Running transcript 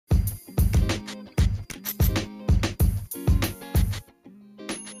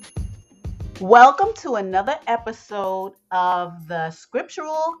Welcome to another episode of the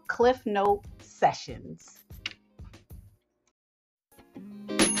Scriptural Cliff Note Sessions.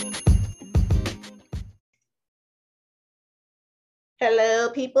 Hello,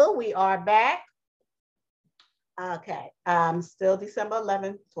 people. We are back. Okay. Still December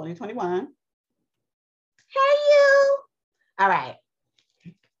 11th, 2021. Hey, you. All right.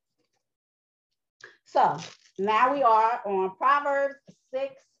 So now we are on Proverbs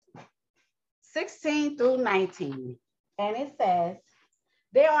 6:16 through 19. And it says,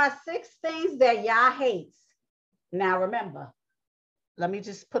 there are 6 things that Yah hates. Now remember, let me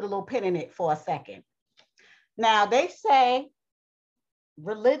just put a little pin in it for a second. Now they say,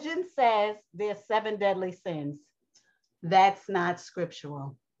 religion says there's 7 deadly sins. That's not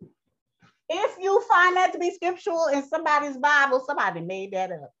scriptural. If you find that to be scriptural in somebody's Bible, somebody made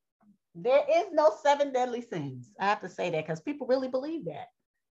that up. There is no 7 deadly sins. I have to say that because people really believe that.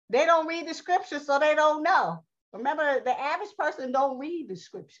 They don't read the scriptures, so they don't know. Remember, the average person don't read the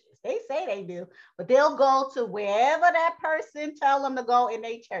scriptures. They say they do, but they'll go to wherever that person tell them to go in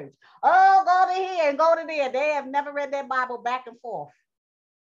their church. Oh, go to here and go to there. They have never read their Bible back and forth.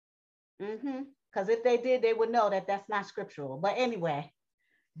 Because if they did, they would know that that's not scriptural. But anyway,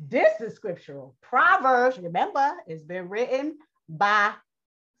 this is scriptural. Proverbs, remember, it's been written by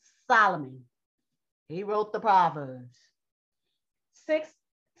Solomon. He wrote the Proverbs.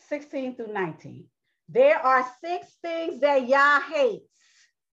 6:16 through 19. There are 6 things that Yah hates.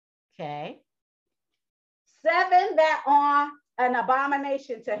 Okay. 7 that are an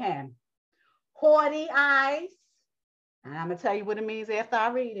abomination to him. Haughty eyes. And I'm going to tell you what it means after I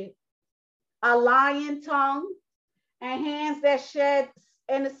read it. A lying tongue, and hands that shed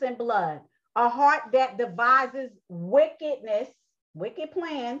innocent blood, a heart that devises wickedness, wicked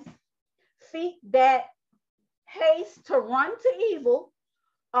plans, feet that haste to run to evil,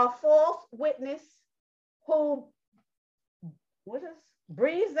 a false witness who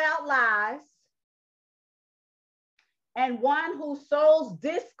breathes out lies, and one who sows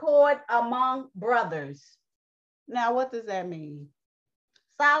discord among brothers. Now, what does that mean?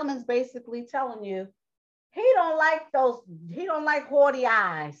 Solomon's basically telling you he don't like haughty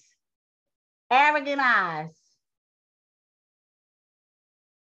eyes, arrogant eyes,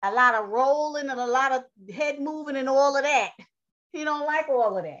 a lot of rolling and a lot of head moving and all of that. He don't like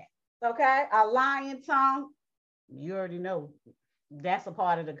all of that. Okay, a lying tongue, you already know that's a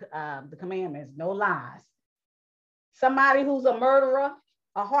part of the commandments, no lies. Somebody who's a murderer,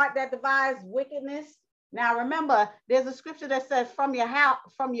 a heart that devises wickedness. Now remember, there's a scripture that says from your house,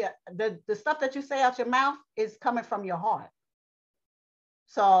 the stuff that you say out your mouth is coming from your heart.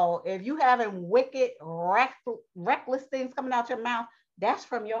 So if you having wicked, reckless things coming out your mouth, that's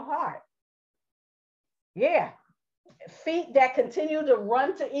from your heart. Yeah. Feet that continue to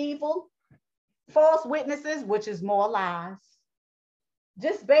run to evil, false witnesses, which is more lies.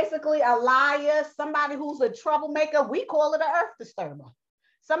 Just basically a liar, somebody who's a troublemaker. We call it an earth disturber.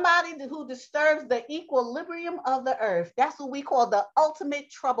 Somebody who disturbs the equilibrium of the earth. That's what we call the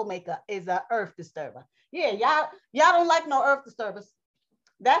ultimate troublemaker, is an earth disturber. Yeah, y'all don't like no earth disturbers.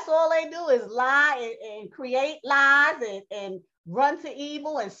 That's all they do is lie and create lies and run to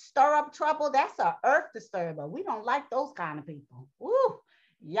evil and stir up trouble. That's an earth disturber. We don't like those kind of people. Woo.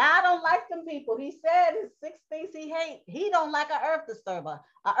 Y'all don't like them people. He said his 6 things he hates. He don't like an earth disturber.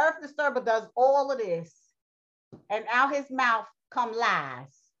 An earth disturber does all of this. And out his mouth come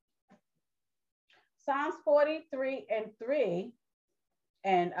lies. Psalms 43:3,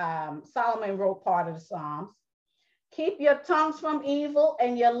 and Solomon wrote part of the Psalms. Keep your tongues from evil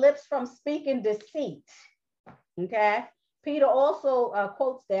and your lips from speaking deceit. Okay. Peter also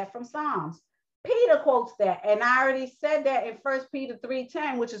quotes that from Psalms. Peter quotes that, and I already said that in 1 Peter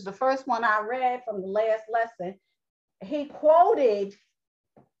 3:10, which is the first one I read from the last lesson. He quoted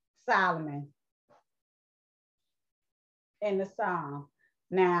Solomon in the Psalm.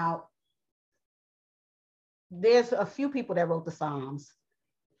 Now, there's a few people that wrote the Psalms.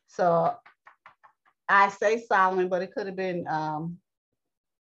 So I say Solomon, but it could have been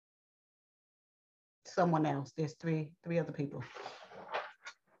someone else. There's three other people.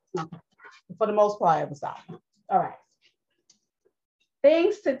 For the most part, it was Solomon. All right.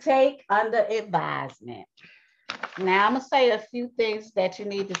 Things to take under advisement. Now I'm going to say a few things that you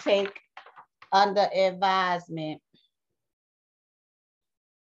need to take under advisement.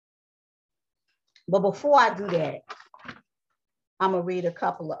 But before I do that, I'm going to read a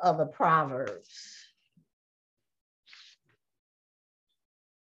couple of other Proverbs.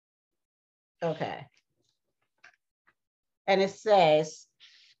 Okay. And it says,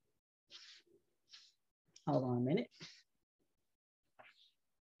 hold on a minute.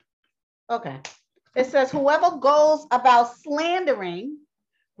 Okay. It says, whoever goes about slandering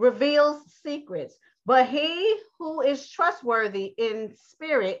reveals secrets, but he who is trustworthy in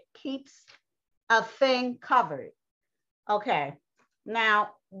spirit keeps a thing covered. Okay. Now,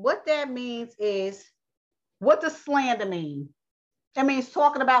 what that means is, what does slander mean? It means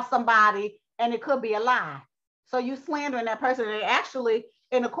talking about somebody and it could be a lie. So you slandering that person, and actually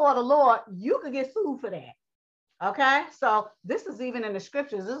in the court of law, you could get sued for that. Okay. So this is even in the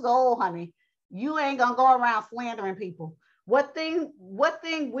scriptures. This is old, honey. You ain't gonna go around slandering people. What thing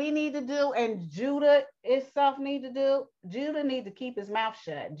we need to do, and Judah itself need to do, Judah need to keep his mouth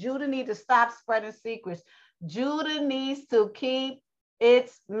shut. Judah need to stop spreading secrets. Judah needs to keep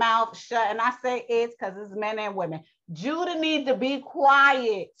its mouth shut. And I say it's because it's men and women. Judah needs to be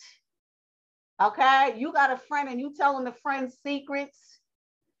quiet. Okay? You got a friend and you telling the friend secrets,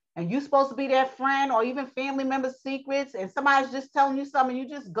 and you're supposed to be their friend, or even family members' secrets, and somebody's just telling you something, you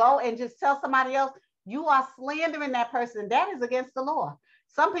just go and just tell somebody else, you are slandering that person. That is against the law.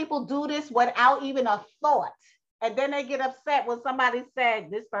 Some people do this without even a thought, and then they get upset when somebody said,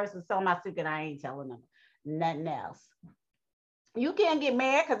 this person's telling my secret, I ain't telling them nothing else. You can't get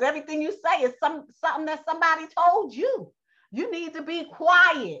mad because everything you say is something that somebody told you. You need to be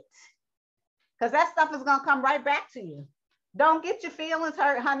quiet, because that stuff is going to come right back to you. Don't get your feelings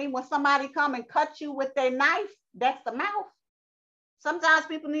hurt, honey, when somebody come and cut you with their knife. That's the mouth. Sometimes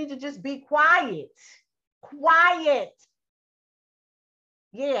people need to just be quiet. Quiet.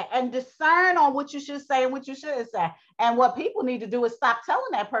 Yeah, and discern on what you should say and what you shouldn't say. And what people need to do is stop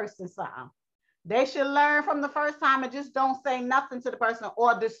telling that person something. They should learn from the first time and just don't say nothing to the person,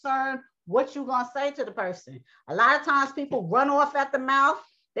 or discern what you're going to say to the person. A lot of times people run off at the mouth.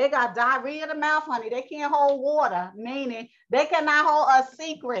 They got diarrhea in the mouth, honey. They can't hold water, meaning they cannot hold a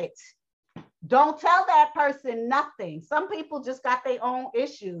secret. Don't tell that person nothing. Some people just got their own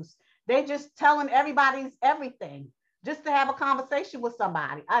issues. They just telling everybody's everything just to have a conversation with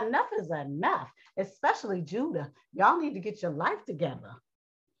somebody. Enough is enough, especially Judah. Y'all need to get your life together.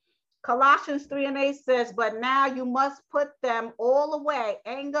 Colossians 3:8 says, but now you must put them all away: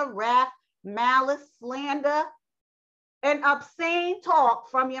 anger, wrath, malice, slander, and obscene talk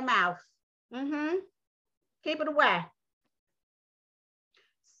from your mouth. Keep it away.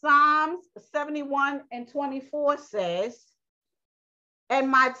 Psalms 71:24 says, and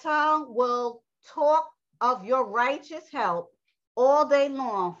my tongue will talk of your righteous help all day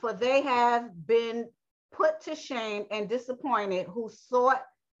long, for they have been put to shame and disappointed who sought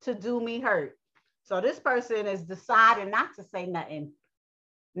to do me hurt. So this person is deciding not to say nothing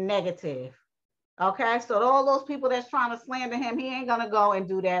negative. Okay, so all those people that's trying to slander him, he ain't gonna go and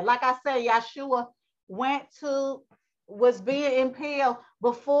do that. Like I said, Yeshua was being impaled.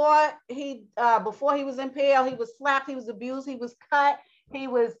 Before he was impaled, he was slapped, he was abused, he was cut, he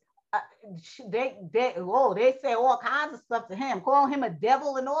was they say all kinds of stuff to him, calling him a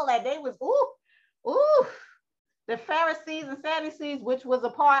devil and all that. They was ooh. The Pharisees and Sadducees, which was a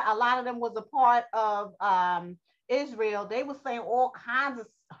lot of them was a part of Israel, they were saying all kinds of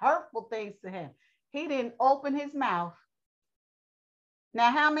hurtful things to him. He didn't open his mouth.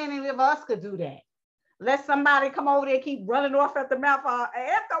 Now, how many of us could do that? Let somebody come over there, keep running off at the mouth.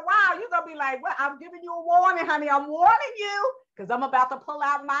 After a while, you're going to be like, well, I'm giving you a warning, honey. I'm warning you, because I'm about to pull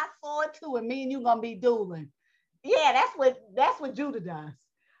out my sword too, and me and you going to be dueling. Yeah, that's what Judah does.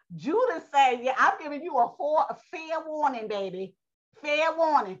 Judah said, yeah, I'm giving you a fair warning, baby. Fair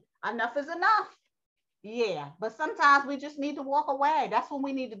warning. Enough is enough. Yeah, but sometimes we just need to walk away. That's when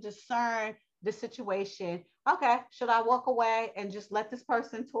we need to discern the situation. Okay, should I walk away and just let this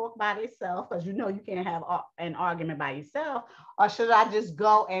person talk by themselves? Because you know you can't have an argument by yourself. Or should I just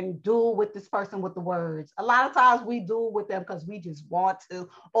go and duel with this person with the words? A lot of times we duel with them because we just want to,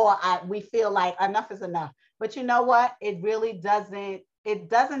 or we feel like enough is enough. But you know what? It really doesn't.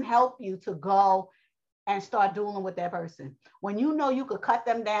 It doesn't help you to go and start dueling with that person. When you know you could cut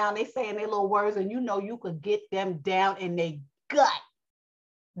them down, they say in their little words, and you know you could get them down in their gut,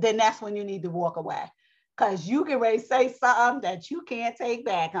 then that's when you need to walk away. Because you can ready say something that you can't take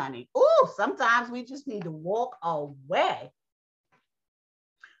back, honey. Ooh, sometimes we just need to walk away.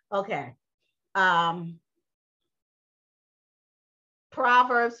 Okay.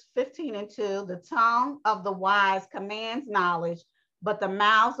 Proverbs 15:2, the tongue of the wise commands knowledge, but the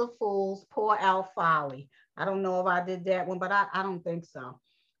mouths of fools pour out folly. I don't know if I did that one, but I don't think so.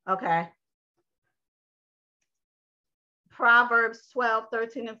 Okay. Proverbs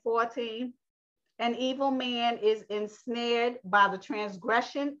 12:13-14. An evil man is ensnared by the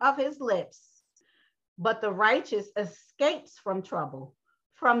transgression of his lips, but the righteous escapes from trouble.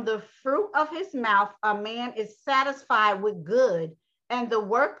 From the fruit of his mouth, a man is satisfied with good, and the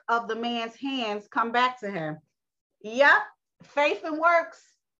work of the man's hands come back to him. Yep, faith and works,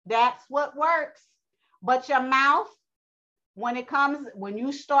 that's what works. But your mouth, when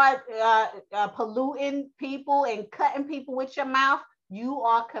you start polluting people and cutting people with your mouth, you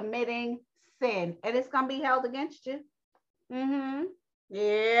are committing sin, and it's going to be held against you.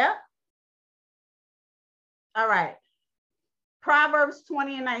 Yeah. All right. Proverbs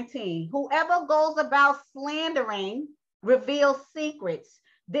 20:19. Whoever goes about slandering reveals secrets.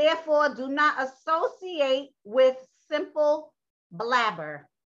 Therefore, do not associate with simple blabber.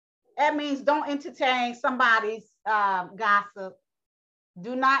 That means don't entertain somebody's gossip.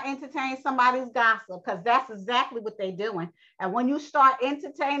 Do not entertain somebody's gossip, because that's exactly what they're doing. And when you start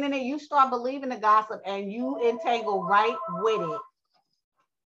entertaining it, you start believing the gossip and you entangle right with it.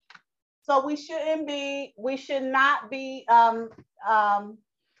 So we should not be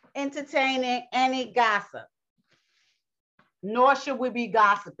entertaining any gossip, nor should we be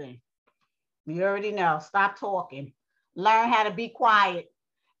gossiping. You already know, stop talking, learn how to be quiet.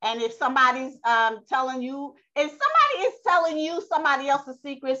 And if somebody's telling you somebody else's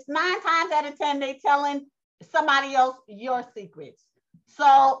secrets, 9 times out of 10, they're telling somebody else your secrets.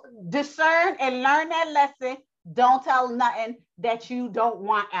 So discern and learn that lesson. Don't tell nothing that you don't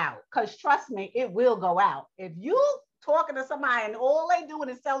want out, because trust me, it will go out. If you talking to somebody and all they doing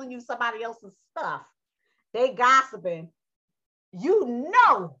is telling you somebody else's stuff, they gossiping, you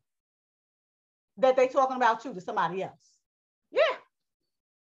know that they talking about you to somebody else. Yeah.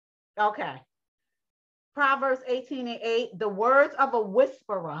 Okay. Proverbs 18:8. The words of a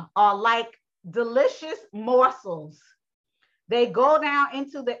whisperer are like delicious morsels. They go down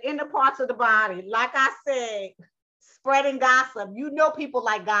into the inner parts of the body. Like I said, spreading gossip. You know people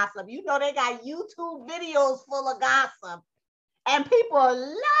like gossip. You know they got YouTube videos full of gossip. And people love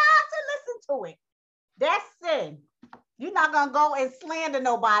to listen to it. That's sin. You're not going to go and slander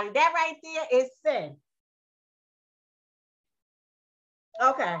nobody. That right there is sin.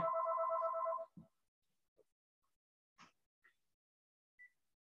 Okay.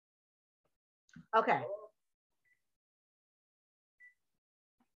 Okay.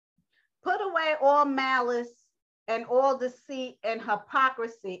 Put away all malice and all deceit and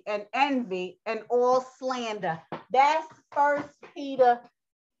hypocrisy and envy and all slander. That's 1 Peter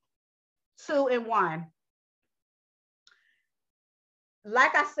 2:1.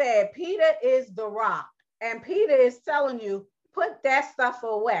 Like I said, Peter is the rock, and Peter is telling you, put that stuff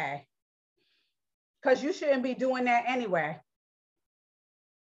away, because you shouldn't be doing that anyway.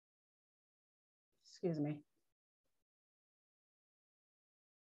 Excuse me.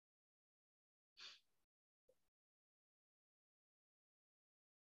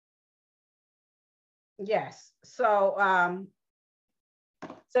 Yes. So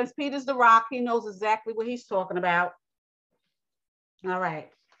since Peter's the rock, he knows exactly what he's talking about. All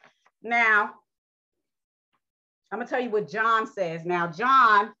right. Now, I'm going to tell you what John says. Now,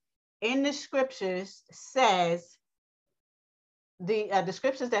 John in the scriptures says, the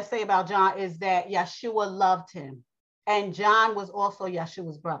scriptures that say about John is that Yeshua loved him. And John was also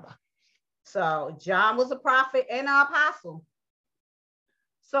Yeshua's brother. So John was a prophet and an apostle.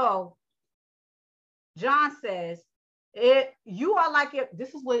 So John says, you are like it.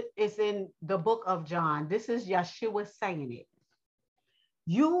 This is what is in the book of John. This is Yeshua saying it.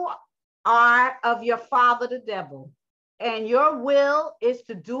 You are of your father, the devil, and your will is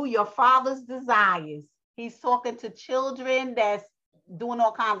to do your father's desires. He's talking to children that's doing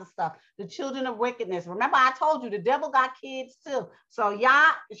all kinds of stuff. The children of wickedness. Remember, I told you the devil got kids too. So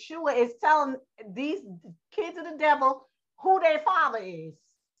Yeshua is telling these kids of the devil who their father is.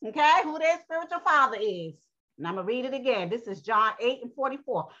 Okay, who their spiritual father is. And I'm going to read it again. This is John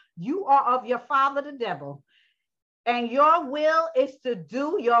 8:44. You are of your father, the devil, and your will is to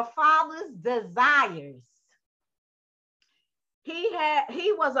do your father's desires.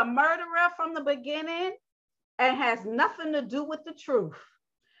 He was a murderer from the beginning and has nothing to do with the truth,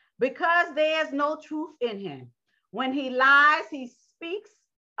 because there's no truth in him. When he lies, he speaks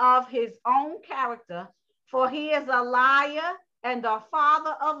of his own character, for he is a liar and the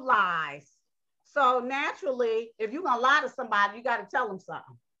father of lies. So naturally, if you're going to lie to somebody, you got to tell them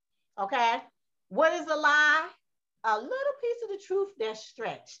something. Okay? What is a lie? A little piece of the truth that's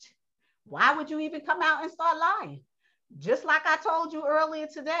stretched. Why would you even come out and start lying? Just like I told you earlier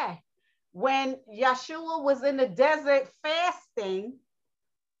today, when Yeshua was in the desert fasting,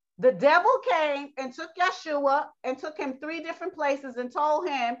 the devil came and took Yeshua and took him 3 different places and told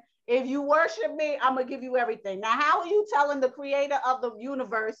him, if you worship me, I'm going to give you everything. Now, how are you telling the creator of the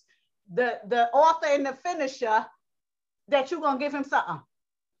universe, the author and the finisher, that you're going to give him something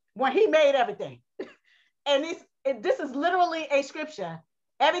when he made everything? And This is literally a scripture.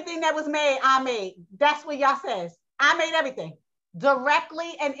 Everything that was made, I made. That's what y'all says. I made everything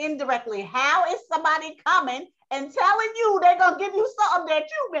directly and indirectly. How is somebody coming and telling you they're going to give you something that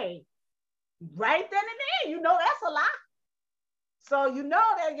you made? Right then and there, you know that's a lie. So you know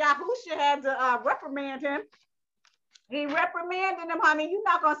that Yahusha had to reprimand him. He reprimanded him, honey. You're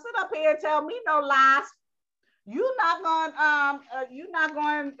not going to sit up here and tell me no lies. You're not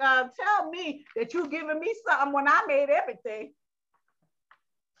going to tell me that you're giving me something when I made everything.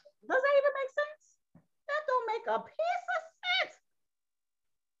 Does that even make sense? That don't make a piece of sense.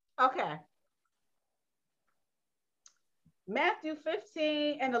 Okay. Matthew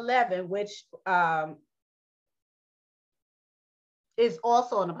 15 and 11, which is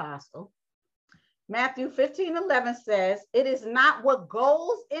also an apostle. Matthew 15:11 says, it is not what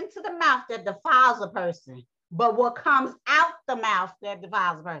goes into the mouth that defiles a person, but what comes out the mouth that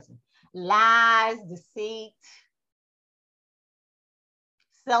defiles a person. Lies, deceit,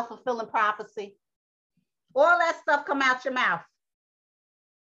 self-fulfilling prophecy. All that stuff come out your mouth.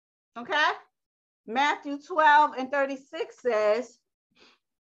 Okay? Matthew 12:36 says,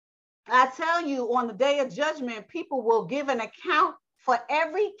 I tell you, on the day of judgment, people will give an account for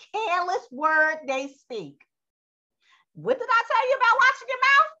every careless word they speak. What did I tell you about watching your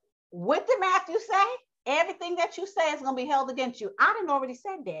mouth? What did Matthew say? Everything that you say is going to be held against you. I didn't already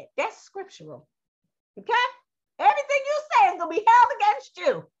said that. That's scriptural. Okay? Everything you say is going to be held against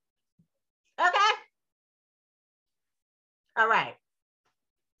you. Okay? All right.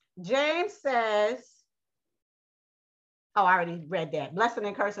 James says, oh, I already read that. Blessing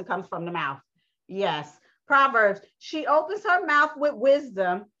and cursing comes from the mouth. Yes. Proverbs, she opens her mouth with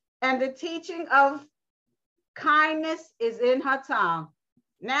wisdom, and the teaching of kindness is in her tongue.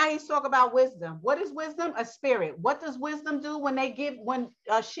 Now he's talking about wisdom. What is wisdom? A spirit. What does wisdom do when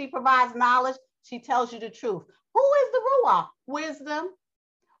she provides knowledge? She tells you the truth. Who is the Ruach? Wisdom.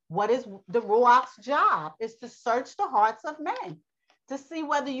 What is the Ruach's job? Is to search the hearts of men, to see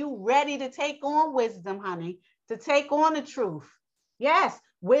whether you're ready to take on wisdom, honey, to take on the truth. Yes,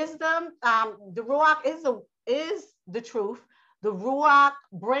 wisdom, the Ruach is the truth. The Ruach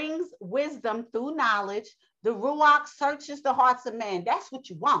brings wisdom through knowledge. The Ruach searches the hearts of men. That's what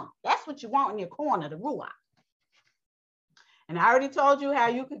you want. That's what you want in your corner, the Ruach. And I already told you how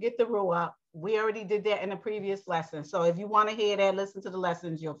you could get the Ruach. We already did that in a previous lesson. So if you want to hear that, listen to the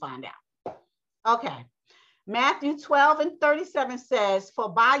lessons, you'll find out. Okay. Matthew 12:37 says, for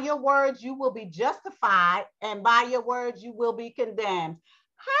by your words you will be justified, and by your words you will be condemned.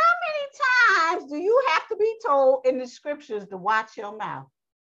 How many times do you have to be told in the scriptures to watch your mouth?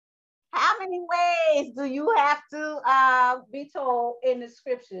 How many ways do you have to be told in the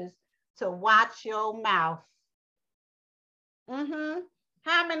scriptures to watch your mouth?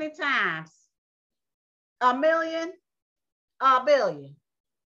 How many times? A million? A billion?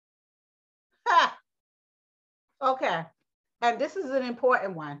 Ha. Okay. And this is an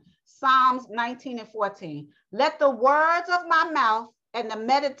important one. Psalms 19:14. Let the words of my mouth and the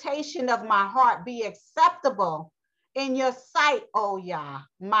meditation of my heart be acceptable in your sight, O Yah,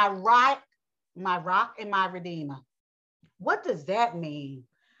 my rock and my redeemer. What does that mean?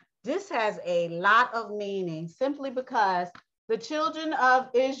 This has a lot of meaning simply because the children of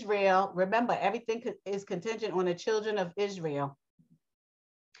Israel, remember, everything is contingent on the children of Israel.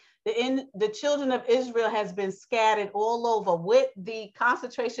 The children of Israel has been scattered all over with the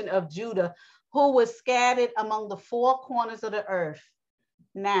concentration of Judah, who was scattered among the four corners of the earth.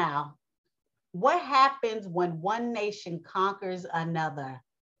 Now, what happens when one nation conquers another?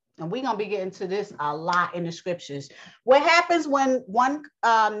 And we're going to be getting to this a lot in the scriptures. What happens when one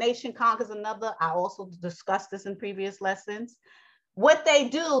nation conquers another? I also discussed this in previous lessons. What they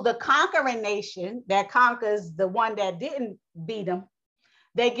do, the conquering nation that conquers the one that didn't beat them,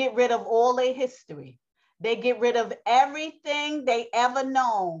 they get rid of all their history. They get rid of everything they ever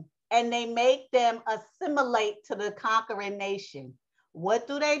known, and they make them assimilate to the conquering nation. What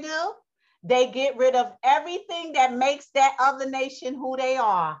do? They get rid of everything that makes that other nation who they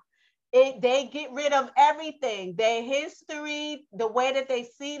are. They get rid of everything, their history, the way that they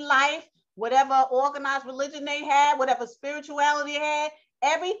see life, whatever organized religion they had, whatever spirituality they had,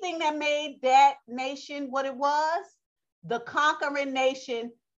 everything that made that nation what it was. The conquering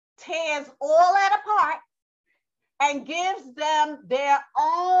nation tears all that apart and gives them their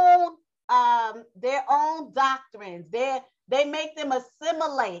own doctrines. They make them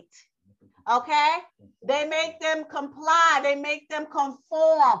assimilate. Okay? They make them comply. They make them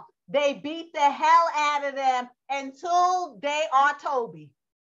conform. They beat the hell out of them until they are Toby.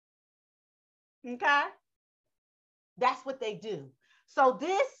 Okay? That's what they do. So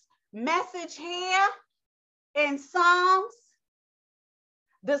this message here in Psalms,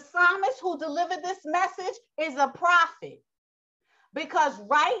 the psalmist who delivered this message is a prophet. Because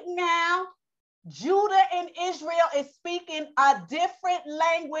right now, Judah and Israel is speaking a different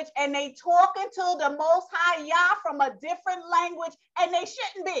language, and they talking to the Most High Yah from a different language, and they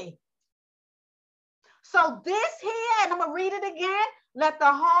shouldn't be. So this here, and I'm gonna read it again. Let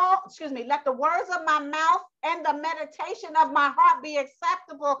the words of my mouth and the meditation of my heart be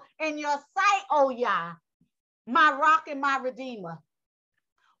acceptable in your sight, O Yah, my rock and my redeemer.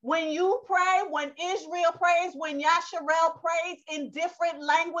 When you pray, when Israel prays, when Yasharel prays in different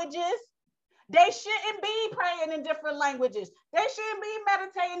languages, they shouldn't be praying in different languages. They shouldn't be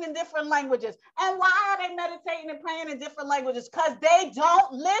meditating in different languages. And why are they meditating and praying in different languages? Because they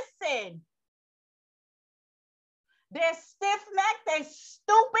don't listen. They're stiff-necked, they're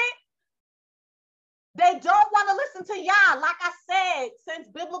stupid. They don't want to listen to Yah. Like I said, since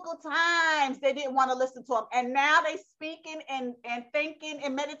biblical times, they didn't want to listen to him. And now they speaking and thinking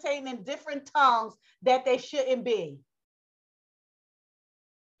and meditating in different tongues that they shouldn't be.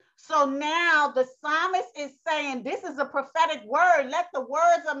 So now the psalmist is saying, this is a prophetic word. Let the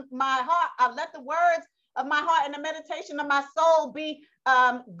words of my heart, and the meditation of my soul be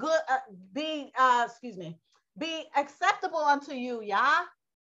be acceptable unto you, Yah.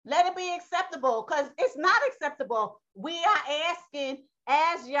 Let it be acceptable, because it's not acceptable. We are asking,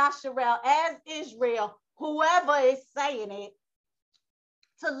 as Yasharel, as Israel, whoever is saying it,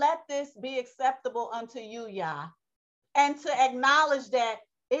 to let this be acceptable unto you, Yah, and to acknowledge that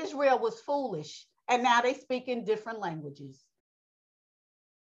Israel was foolish, and now they speak in different languages.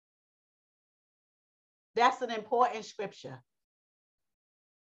 That's an important scripture,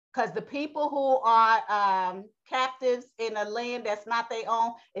 because the people who are captives in a land that's not their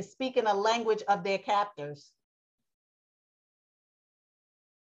own is speaking a language of their captors.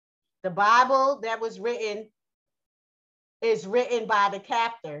 The Bible that was written is written by the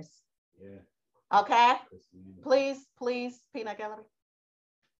captors. Yeah. Okay? Please, peanut gallery.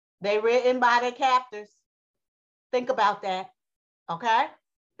 They're written by their captors. Think about that. Okay?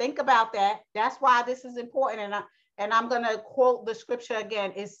 Think about that. That's why this is important. And I'm going to quote the scripture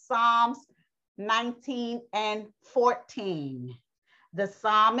again. It's Psalms 19 and 14. The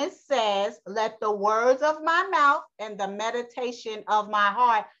psalmist says, let the words of my mouth and the meditation of my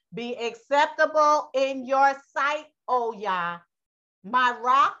heart be acceptable in your sight, O Yah, my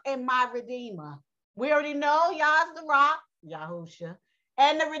rock and my redeemer. We already know Yah's the rock, Yahusha,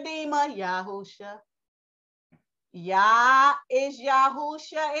 and the redeemer, Yahusha. Yah is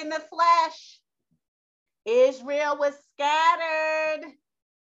Yahusha in the flesh. Israel was scattered.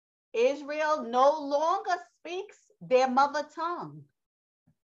 Israel no longer speaks their mother tongue.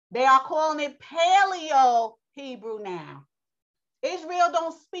 They are calling it Paleo Hebrew now. Israel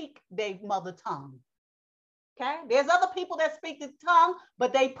don't speak their mother tongue. Okay? There's other people that speak the tongue,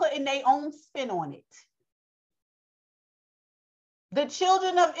 but they put in their own spin on it. The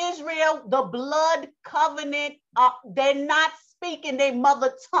children of Israel, the blood covenant, they're not speaking their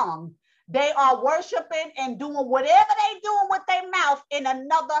mother tongue. They are worshiping and doing whatever they doing with their mouth in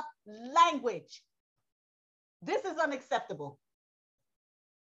another language. This is unacceptable.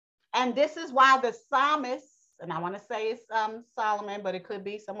 And this is why the psalmist, and I want to say it's Solomon, but it could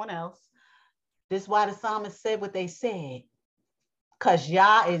be someone else. This is why the psalmist said what they said. Because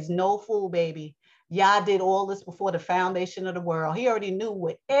Yah is no fool, baby. Yah did all this before the foundation of the world. He already knew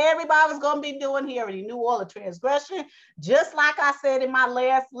what everybody was going to be doing. He already knew all the transgression. Just like I said in my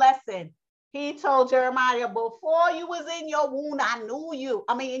last lesson, he told Jeremiah, before you was in your womb, I knew you.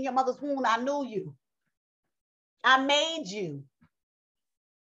 I mean, in your mother's womb, I knew you. I made you.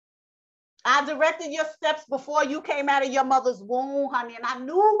 I directed your steps before you came out of your mother's womb, honey, and I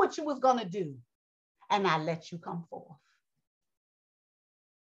knew what you was going to do. And I let you come forth.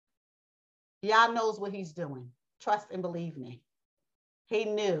 Yah knows what he's doing. Trust and believe me. He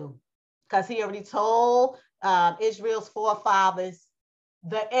knew, because he already told Israel's forefathers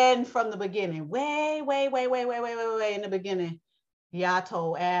the end from the beginning. Way in the beginning. Yah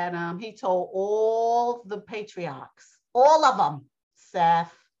told Adam. He told all the patriarchs, all of them,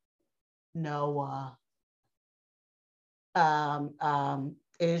 Seth, Noah,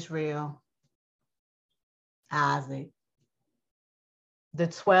 Israel, Isaac, the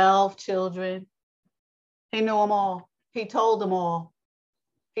 12 children. He knew them all. He told them all.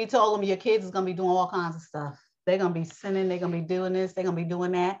 He told them your kids is going to be doing all kinds of stuff. They're going to be sinning. They're going to be doing this. They're going to be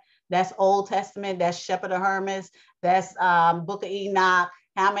doing that. That's Old Testament. That's Shepherd of Hermas. That's Book of Enoch.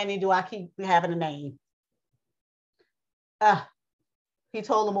 How many do I keep having a name? He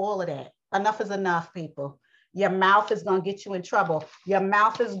told them all of that. Enough is enough, people. Your mouth is going to get you in trouble. Your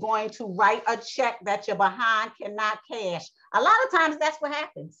mouth is going to write a check that your behind cannot cash. A lot of times that's what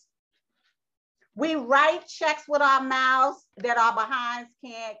happens. We write checks with our mouths that our behinds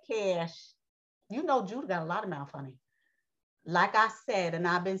can't cash. You know, Judah got a lot of mouth, honey. Like I said, and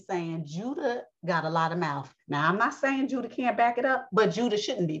I've been saying, Judah got a lot of mouth. Now, I'm not saying Judah can't back it up, but Judah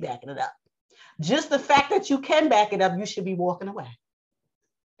shouldn't be backing it up. Just the fact that you can back it up, you should be walking away.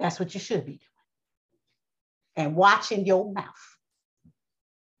 That's what you should be doing. And watching your mouth.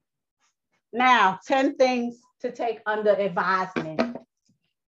 Now, 10 things to take under advisement.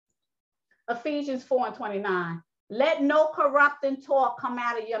 Ephesians 4:29. Let no corrupting talk come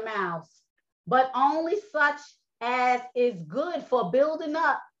out of your mouths, but only such as is good for building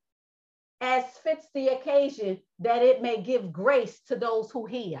up, as fits the occasion, that it may give grace to those who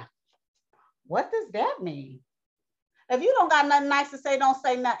hear. What does that mean? If you don't got nothing nice to say, don't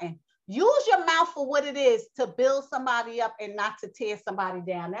say nothing. Use your mouth for what it is, to build somebody up and not to tear somebody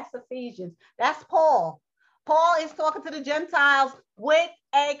down. That's Ephesians. That's Paul. Paul is talking to the Gentiles with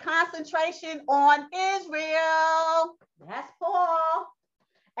a concentration on Israel. That's Paul.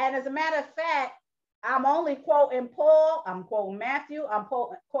 And as a matter of fact, I'm only quoting Paul. I'm quoting Matthew. I'm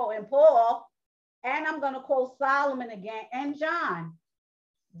quoting Paul. And I'm going to quote Solomon again and John.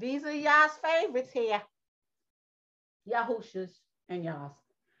 These are y'all's favorites here. Yahusha's and y'all's.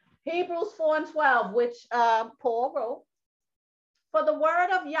 Hebrews 4:12, which Paul wrote. For the word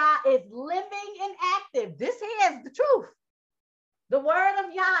of Yah is living and active. This here is the truth. The word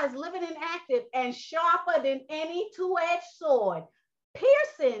of Yah is living and active and sharper than any two-edged sword,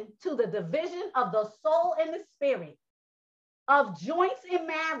 piercing to the division of the soul and the spirit, of joints and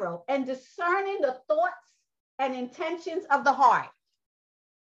marrow, and discerning the thoughts and intentions of the heart.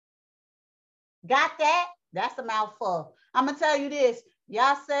 Got that? That's a mouthful. I'm going to tell you this.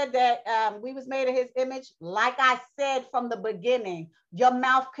 Y'all said that we was made in his image. Like I said from the beginning, your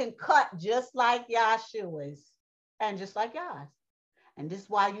mouth can cut just like Yahshua's and just like Yah's. And this is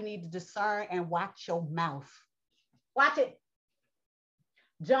why you need to discern and watch your mouth. Watch it.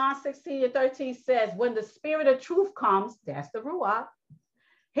 John 16:13 says, when the spirit of truth comes, that's the Ruach,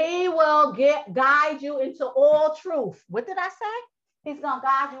 he will guide you into all truth. What did I say? He's going to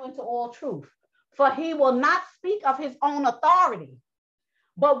guide you into all truth. For he will not speak of his own authority,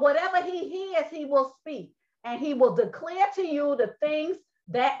 but whatever he hears, he will speak, and he will declare to you the things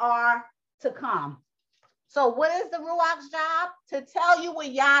that are to come. So what is the Ruach's job? To tell you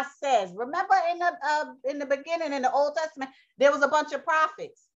what Yah says. Remember in the beginning, in the Old Testament, there was a bunch of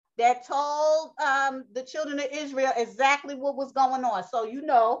prophets that told the children of Israel exactly what was going on. So, you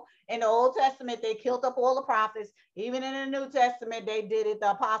know, in the Old Testament, they killed up all the prophets. Even in the New Testament, they did it,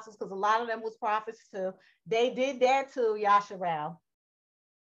 the apostles, because a lot of them was prophets too. They did that too, Yasharal.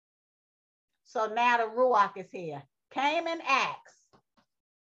 So now the Ruach is here. Came and asked.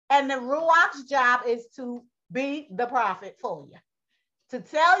 And the Ruach's job is to be the prophet for you. To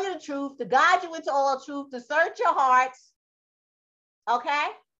tell you the truth, to guide you into all truth, to search your hearts. Okay?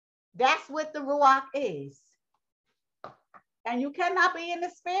 That's what the Ruach is. And you cannot be in the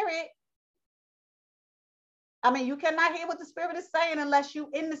spirit. I mean, you cannot hear what the spirit is saying unless you're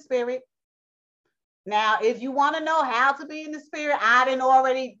in the spirit. Now, if you want to know how to be in the spirit, I didn't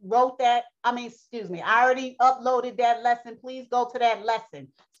already wrote that. I already uploaded that lesson. Please go to that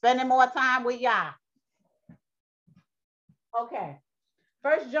lesson. Spending more time with Yah. Okay.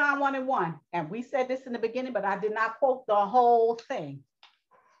 1 John 1:1. And we said this in the beginning, but I did not quote the whole thing.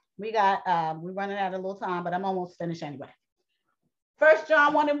 We're running out of a little time, but I'm almost finished anyway. 1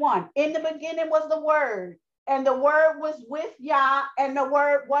 John 1:1. In the beginning was the Word, and the Word was with Yah, and the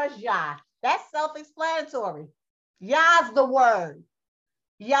Word was Yah. That's self-explanatory. Yah's the Word.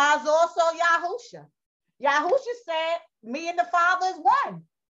 Yah's also Yahusha. Yahusha said, me and the Father is one.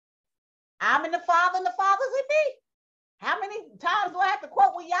 I'm in the Father and the Father's in me. How many times do I have to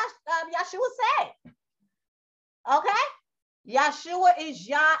quote what Yahshua said? Okay? Yahshua is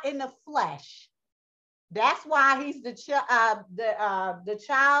Yah in the flesh. That's why he's the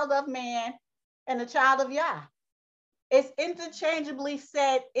child of man and the child of Yah. It's interchangeably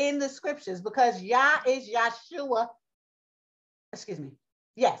said in the scriptures because Yah is Yahshua. Excuse me.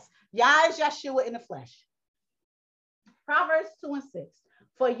 Yes, Yah is Yahshua in the flesh. Proverbs 2:6.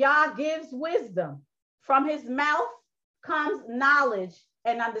 For Yah gives wisdom. From his mouth comes knowledge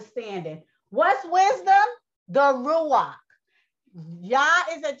and understanding. What's wisdom? The Ruach. Yah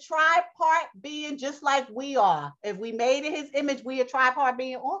is a tripart being just like we are. If we made in his image, we are a tripart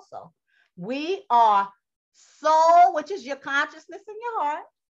being also. We are soul, which is your consciousness in your heart,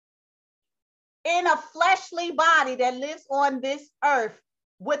 in a fleshly body that lives on this earth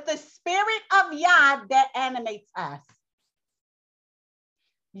with the spirit of Yah that animates us.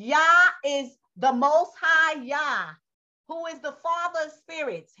 Yah is the most high Yah, who is the Father of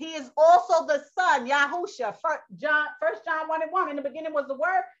spirits. He is also the Son, Yahusha. First John 1:1. In the beginning was the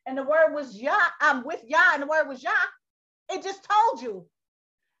Word, and the Word was Yah. With Yah, and the Word was Yah. It just told you.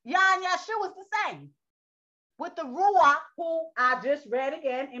 Yah and Yeshua is the same. With the Ruach, who I just read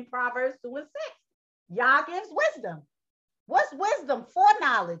again in Proverbs 2:6. Yah gives wisdom. What's wisdom?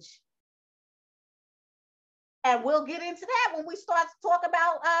 Foreknowledge. And we'll get into that when we start to talk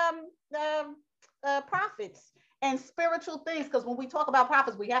about prophets and spiritual things. Because when we talk about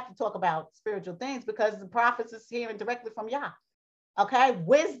prophets, we have to talk about spiritual things because the prophets is hearing directly from Yah. Okay,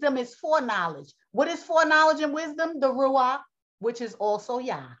 wisdom is foreknowledge. What is foreknowledge and wisdom? The Ruach, which is also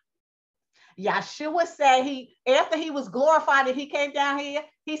Yah. Yeshua said after he was glorified and he came down here,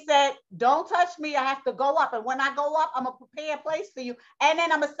 he said, don't touch me, I have to go up. And when I go up, I'm going to prepare a place for you. And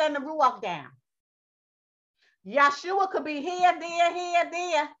then I'm going to send the Ruach down. Yeshua could be here,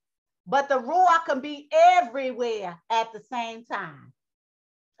 there, but the Ruach can be everywhere at the same time.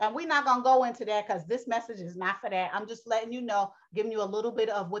 And we're not going to go into that because this message is not for that. I'm just letting you know, giving you a little bit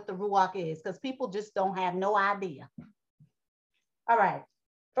of what the Ruach is because people just don't have no idea. All right.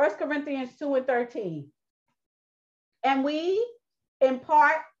 1 Corinthians 2:13. And we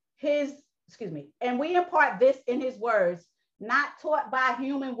impart this in his words, not taught by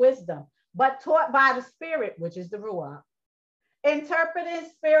human wisdom, but taught by the Spirit, which is the Ruach, interpreting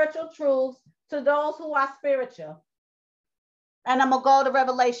spiritual truths to those who are spiritual. And I'm going to go to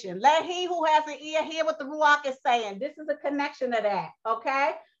Revelation. Let he who has an ear hear what the Ruach is saying. This is a connection to that,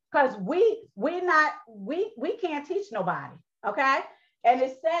 okay? Because we can't teach nobody, okay? And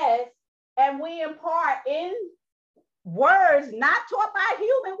it says, and we impart in words not taught by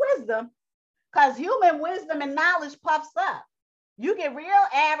human wisdom, because human wisdom and knowledge puffs up. You get real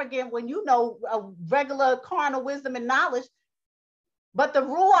arrogant when you know a regular carnal wisdom and knowledge, but the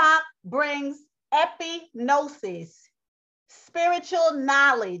Ruach brings epignosis, spiritual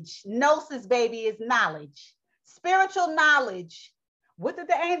knowledge. Gnosis, baby, is knowledge. Spiritual knowledge. What did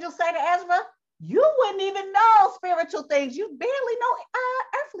the angel say to Ezra? You wouldn't even know spiritual things. You barely know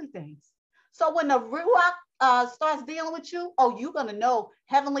earthly things. So when the Ruach starts dealing with you, you're going to know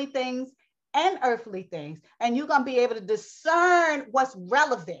heavenly things and earthly things. And you're going to be able to discern what's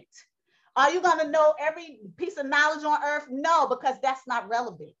relevant. Are you going to know every piece of knowledge on earth? No, because that's not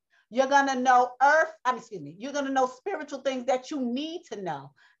relevant. You're going to know you're going to know spiritual things that you need to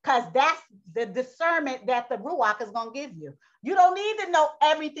know because that's the discernment that the Ruach is going to give you. You don't need to know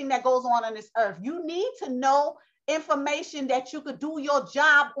everything that goes on this earth. You need to know information that you could do your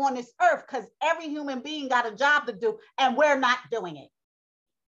job on this earth because every human being got a job to do and we're not doing it.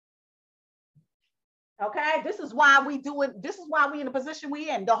 Okay, this is why we do it. This is why we in the position we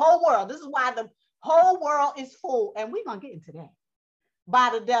in. The whole world. This is why the whole world is full. And we're going to get into that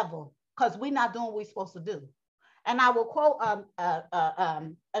by the devil because we're not doing what we're supposed to do. And I will quote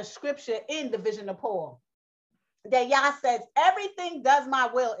a scripture in the Vision of Paul that Yah says, everything does my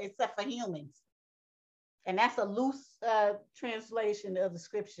will except for humans. And that's a loose translation of the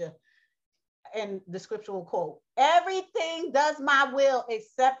scripture. And the scripture will quote, everything does my will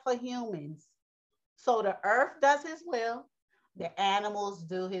except for humans. So the earth does his will. The animals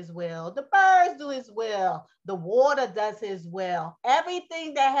do his will. The birds do his will. The water does his will.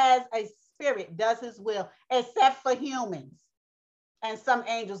 Everything that has a spirit does his will, except for humans. And some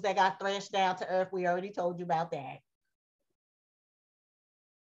angels that got thrashed down to earth. We already told you about that.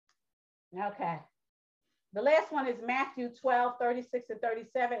 Okay. The last one is Matthew 12:36-37.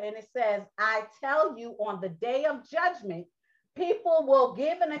 And it says, I tell you, on the day of judgment, people will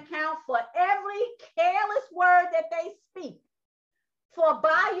give an account for every careless word that they speak. For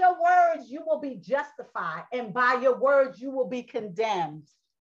by your words you will be justified, and by your words you will be condemned.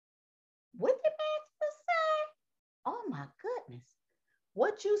 What did Matthew say? Oh my goodness.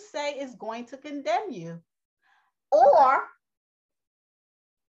 What you say is going to condemn you. Or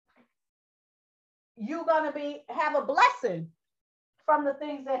you're going to have a blessing from the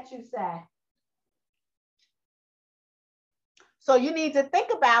things that you say. So you need to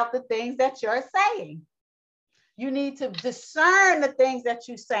think about the things that you're saying. You need to discern the things that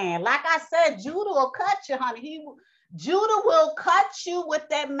you're saying. Like I said, Judah will cut you, honey. Judah will cut you with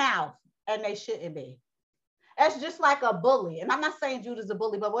that mouth, and they shouldn't be. That's just like a bully. And I'm not saying Judah's a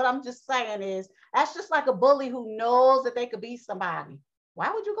bully, but what I'm just saying is that's just like a bully who knows that they could beat somebody.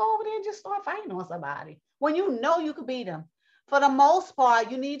 Why would you go over there and just start fighting on somebody when you know you could beat them? For the most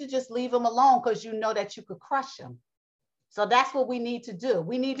part, you need to just leave them alone because you know that you could crush them. So that's what we need to do.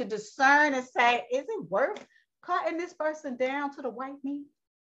 We need to discern and say, is it worth cutting this person down to the white meat?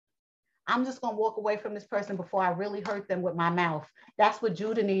 I'm just going to walk away from this person before I really hurt them with my mouth. That's what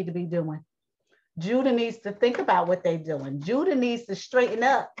Judah needs to be doing. Judah needs to think about what they're doing. Judah needs to straighten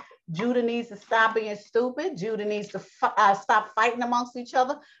up. Judah needs to stop being stupid. Judah needs to stop fighting amongst each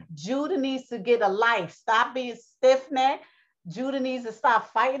other. Judah needs to get a life. Stop being stiff-necked. Judah needs to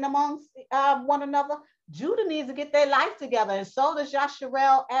stop fighting amongst one another. Judah needs to get their life together, and so does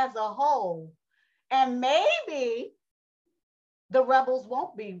Yasharel as a whole. And maybe the rebels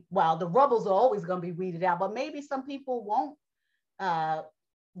won't be, well, the rebels are always going to be weeded out, but maybe some people won't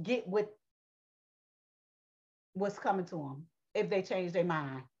get with what's coming to them if they change their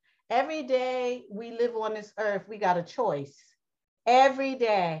mind. Every day we live on this earth, we got a choice. Every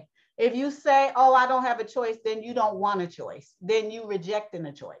day. If you say, oh, I don't have a choice, then you don't want a choice. Then you rejecting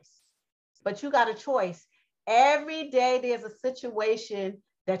a choice. But you got a choice. Every day there's a situation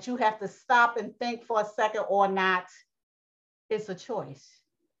that you have to stop and think for a second or not. It's a choice.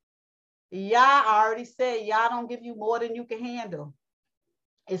 Yah, I already said, Yah don't give you more than you can handle.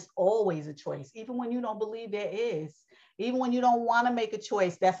 It's always a choice. Even when you don't believe there is. Even when you don't want to make a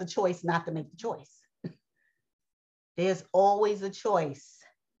choice, that's a choice not to make the choice. There's always a choice.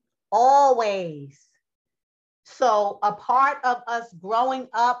 Always. So a part of us growing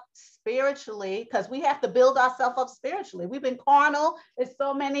up spiritually, because we have to build ourselves up spiritually. We've been carnal. There's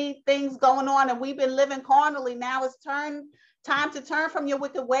so many things going on, and we've been living carnally. Now it's time to turn from your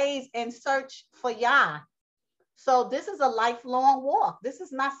wicked ways and search for Yah. So this is a lifelong walk. This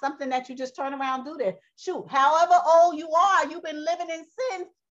is not something that you just turn around and do this. Shoot, however old you are, you've been living in sin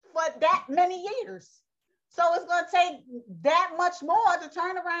for that many years. So it's going to take that much more to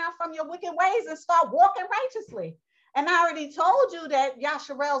turn around from your wicked ways and start walking righteously. And I already told you that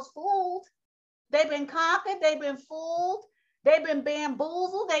Yasharel's fooled. They've been conquered. They've been fooled. They've been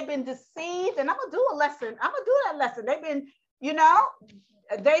bamboozled. They've been deceived. And I'm going to do a lesson. I'm going to do that lesson. They've been,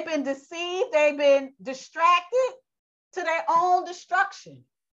 they've been deceived. They've been distracted to their own destruction.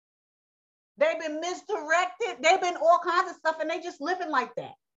 They've been misdirected. They've been all kinds of stuff. And they just living like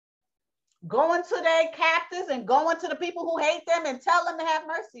that. Going to their captors and going to the people who hate them and tell them to have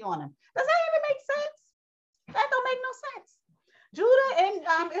mercy on them. Does that even make sense? That don't make no sense.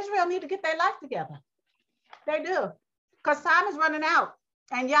 Judah and Israel need to get their life together. They do. Because time is running out.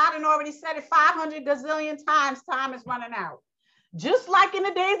 And Yah done already said it 500 gazillion times, time is running out. Just like in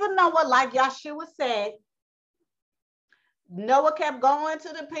the days of Noah, like Yahshua said, Noah kept going to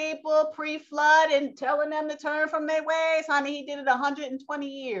the people pre-flood and telling them to turn from their ways. Honey, he did it 120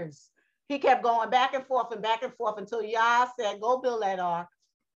 years. He kept going back and forth until Yah said, go build that ark.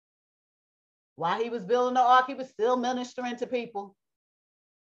 While he was building the ark, he was still ministering to people.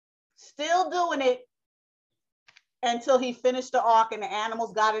 Still doing it until he finished the ark and the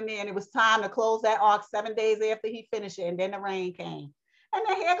animals got in there and it was time to close that ark 7 days after he finished it. And then the rain came. And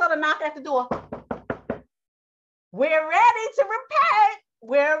then here go the knock at the door. We're ready to repent.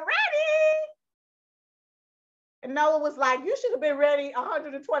 We're ready. And Noah was like, you should have been ready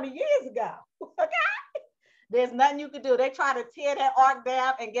 120 years ago. Okay? There's nothing you could do. They tried to tear that ark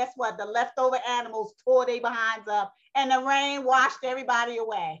down, and guess what? The leftover animals tore their behinds up, and the rain washed everybody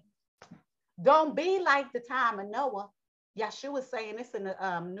away. Don't be like the time of Noah. Yahshua is saying this in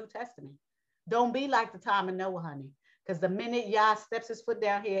the New Testament. Don't be like the time of Noah, honey. Because the minute Yah steps his foot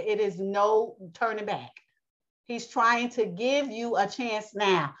down here, it is no turning back. He's trying to give you a chance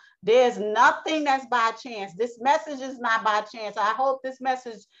now. There's nothing that's by chance. This message is not by chance. I hope this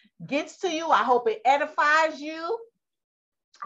message gets to you. I hope it edifies you.